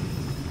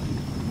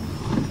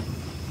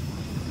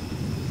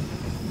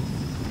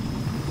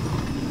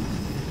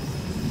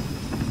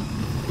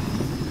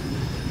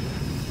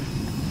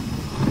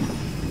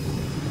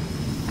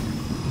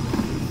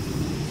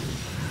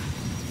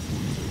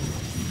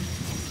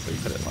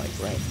 Put it like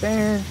right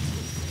there.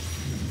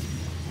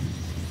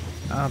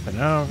 Up and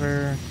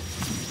over.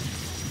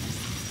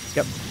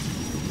 Yep.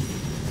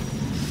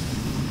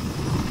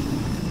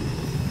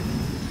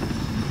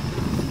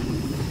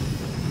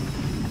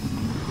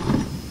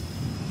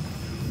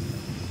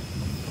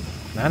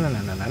 Na na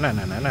na na na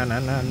na na na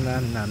na na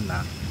na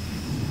na.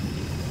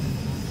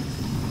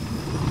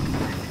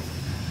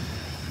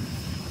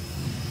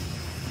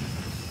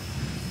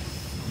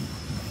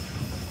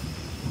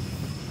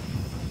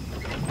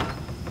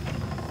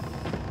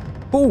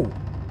 Oh!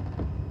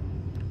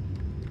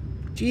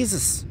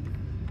 Jesus!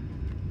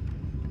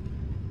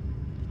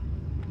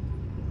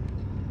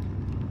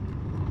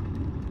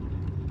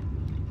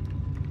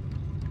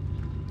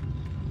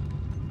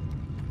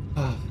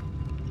 Oh,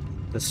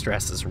 the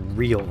stress is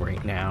real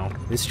right now.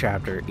 This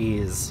chapter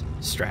is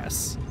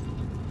stress.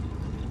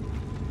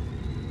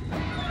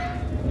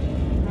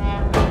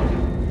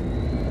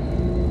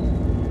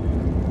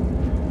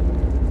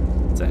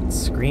 Is that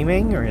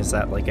screaming, or is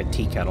that like a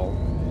tea kettle?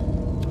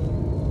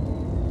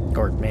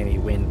 Or maybe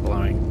wind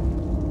blowing.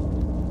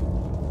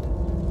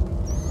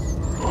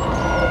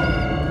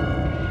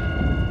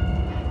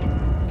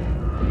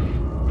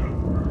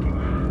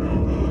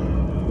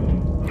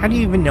 How do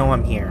you even know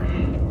I'm here?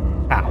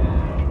 How?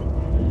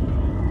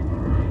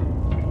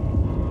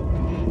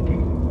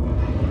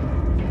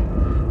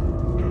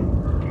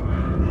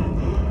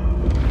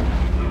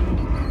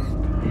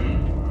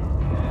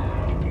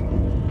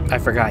 I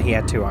forgot he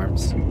had 2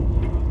 arms.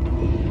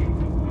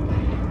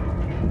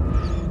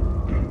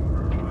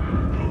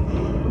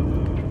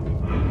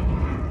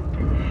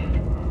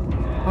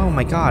 Oh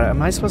my god,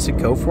 am I supposed to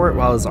go for it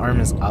while his arm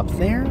is up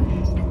there?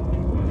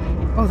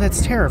 Oh,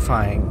 that's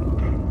terrifying.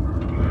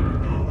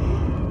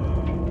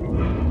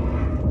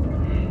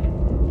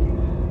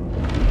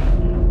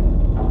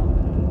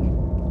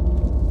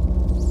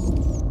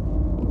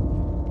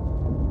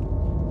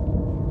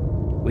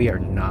 We are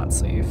not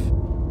safe.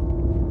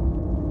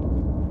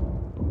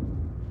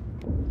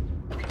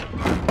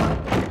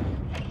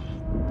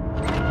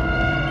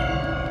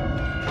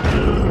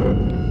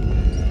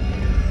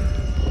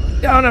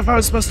 I don't know if I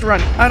was supposed to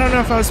run. I don't know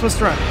if I was supposed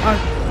to run.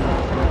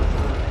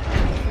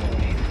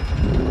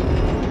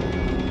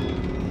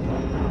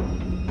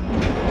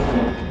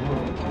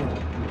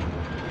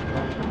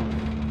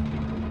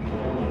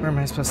 Where am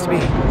I supposed to be?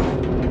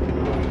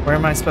 Where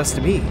am I supposed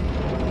to be?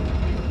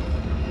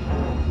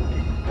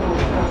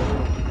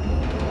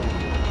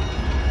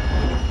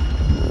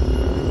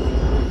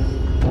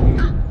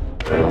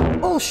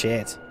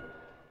 Bullshit.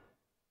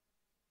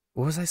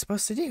 What was I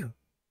supposed to do?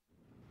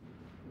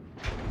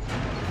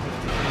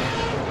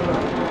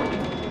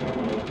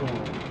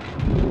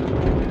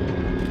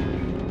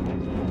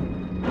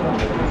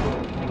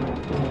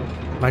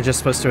 Am I just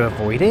supposed to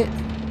avoid it?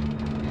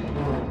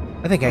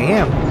 I think I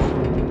am.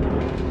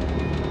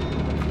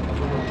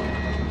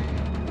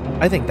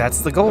 I think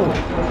that's the goal.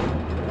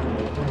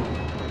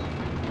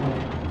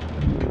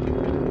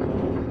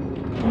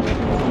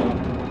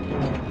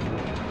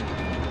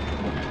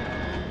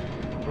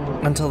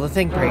 Until the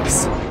thing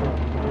breaks.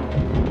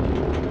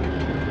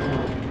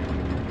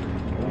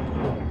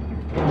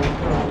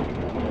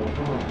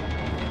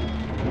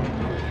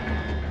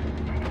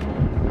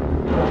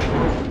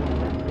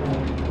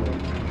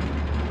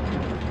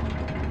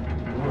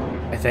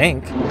 I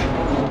think.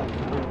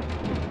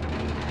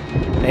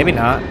 Maybe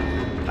not.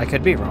 I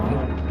could be wrong.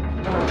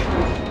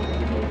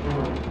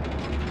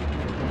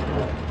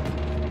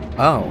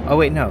 Oh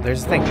wait, no,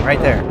 there's a thing right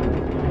there.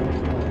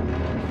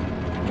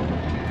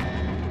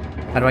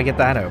 How do I get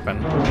that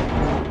open?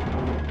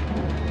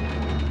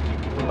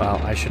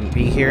 Well, I shouldn't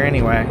be here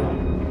anyway.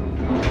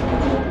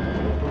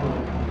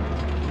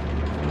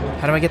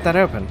 How do I get that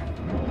open?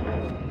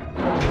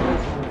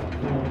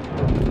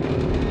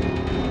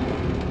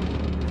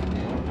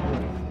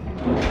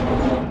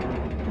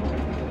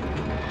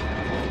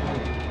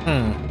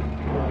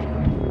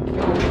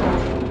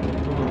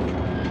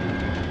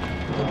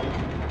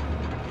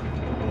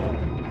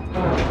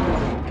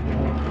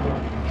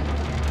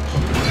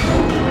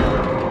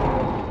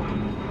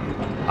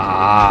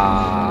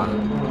 Ah.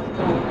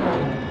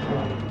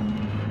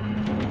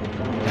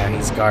 Now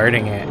he's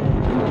guarding it.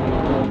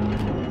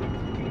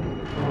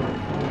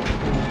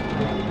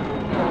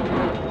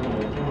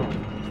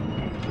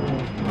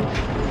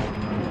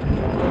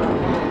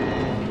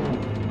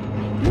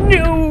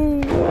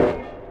 No!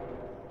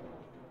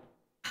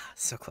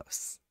 So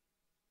close.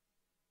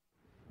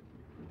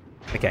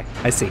 Okay,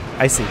 I see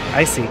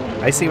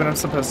what I'm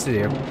supposed to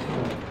do.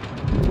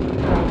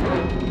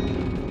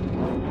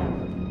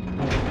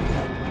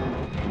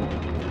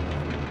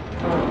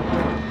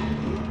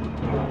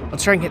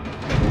 Let's try and get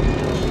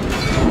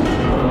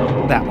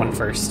that one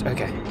first.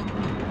 Okay.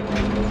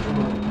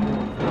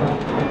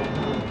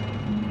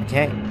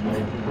 Okay.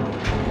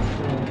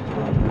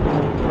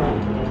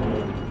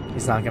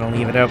 He's not gonna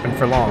leave it open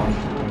for long.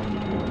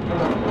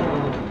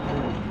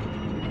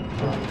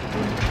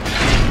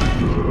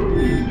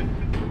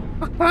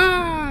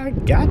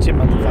 Gotcha,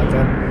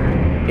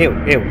 motherfucker. Ew,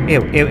 ew,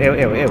 ew, ew, ew,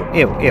 ew, ew,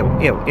 ew, ew,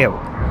 ew, ew.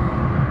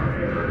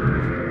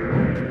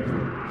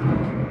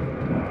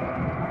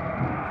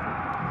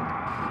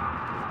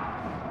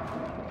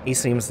 He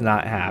seems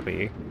not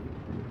happy,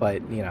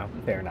 but, you know,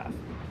 fair enough.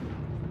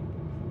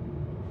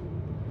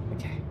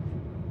 Okay.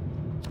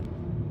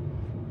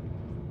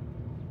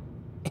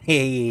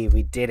 Hey,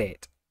 we did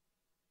it.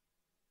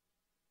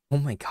 Oh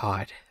my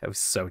god, that was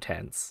so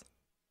tense.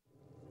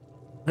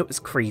 That was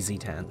crazy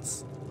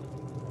tense.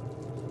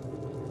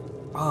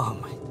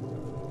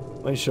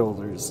 Oh my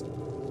shoulders.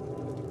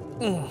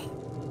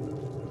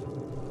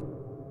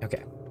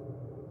 Okay.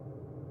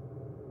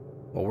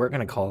 Well, we're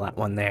gonna call that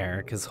one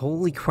there, because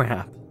holy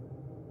crap.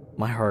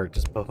 My heart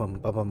just ba-bum,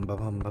 ba-bum,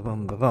 ba-bum,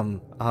 ba-bum,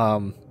 ba-bum.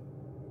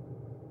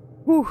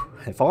 Whew,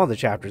 if all the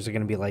chapters are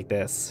gonna be like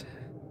this,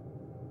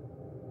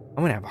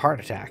 I'm gonna have a heart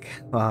attack.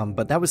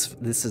 But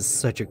this is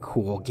such a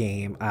cool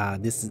game.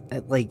 This is,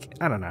 like,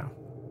 I don't know.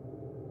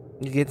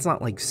 It's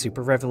not, like,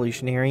 super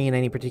revolutionary in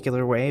any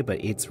particular way,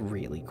 but it's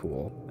really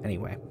cool.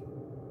 Anyway.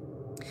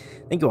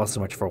 Thank you all so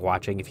much for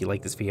watching. If you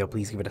like this video,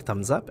 please give it a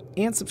thumbs up,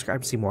 and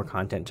subscribe to see more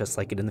content just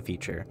like it in the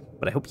future.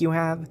 But I hope you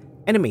have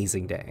an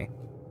amazing day.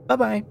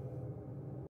 Bye-bye!